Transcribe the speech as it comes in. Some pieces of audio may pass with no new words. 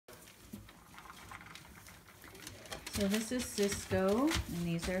So this is Cisco, and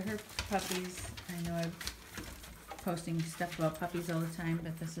these are her puppies. I know I'm posting stuff about puppies all the time,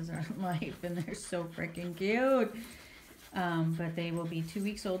 but this is our life, and they're so freaking cute. But they will be 2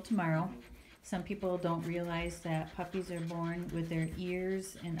 weeks old tomorrow. Some people don't realize that puppies are born with their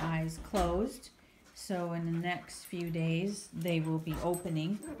ears and eyes closed. So in the next few days, they will be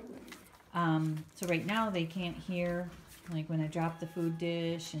opening. So right now they can't hear, like when I drop the food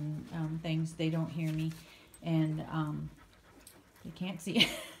dish and things, they don't hear me. And they can't see.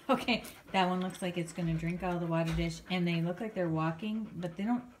 Okay, that one looks like it's gonna drink out of the water dish, and they look like they're walking, but they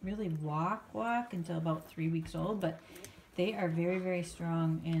don't really walk until about 3 weeks old, but they are very, very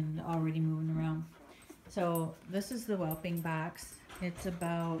strong and already moving around. So this is the Whelping Box. It's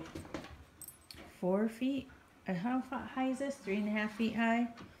about 4 feet. How high is this? 3.5 feet high.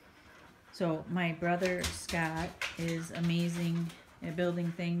 So my brother Scott is amazing at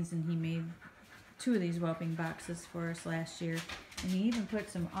building things, and he made 2 of these Whelping Boxes for us last year, and he even put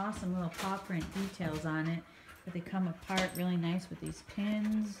some awesome little paw print details on it, but they come apart really nice with these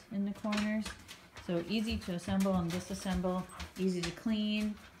pins in the corners. So easy to assemble and disassemble, easy to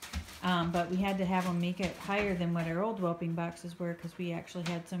clean, but we had to have them make it higher than what our old Whelping Boxes were, because we actually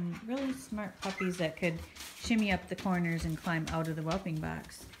had some really smart puppies that could shimmy up the corners and climb out of the Whelping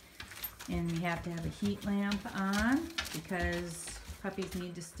Box. And we have to have a heat lamp on because puppies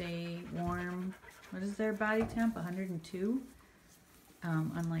need to stay warm. What is their body temp? 102.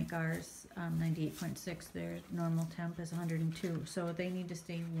 Unlike ours, 98.6, their normal temp is 102. So they need to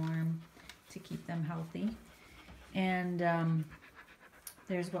stay warm to keep them healthy. And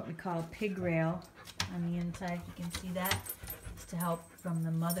there's what we call pig rail on the inside. You can see that. It's to help from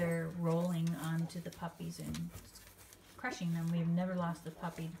the mother rolling onto the puppies and crushing them. We've never lost a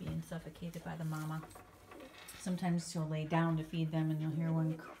puppy being suffocated by the mama. Sometimes she'll lay down to feed them and you'll hear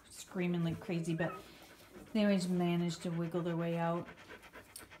one screaming like crazy, but they always manage to wiggle their way out.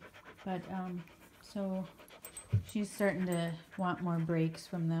 But so she's starting to want more breaks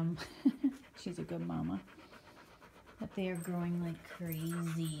from them. She's a good mama. But they are growing like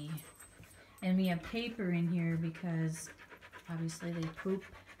crazy. And we have paper in here because obviously they poop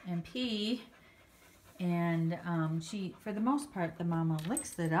and pee. And she, for the most part, the mama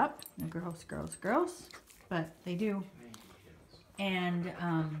licks it up. Gross, gross, gross. But they do. And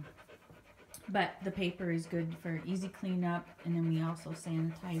but the paper is good for easy cleanup, and then we also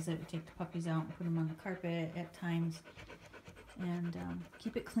sanitize it. We take the puppies out and put them on the carpet at times, and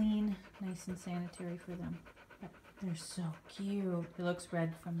keep it clean, nice and sanitary for them. But they're so cute. It looks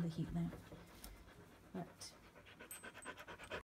red from the heat lamp, but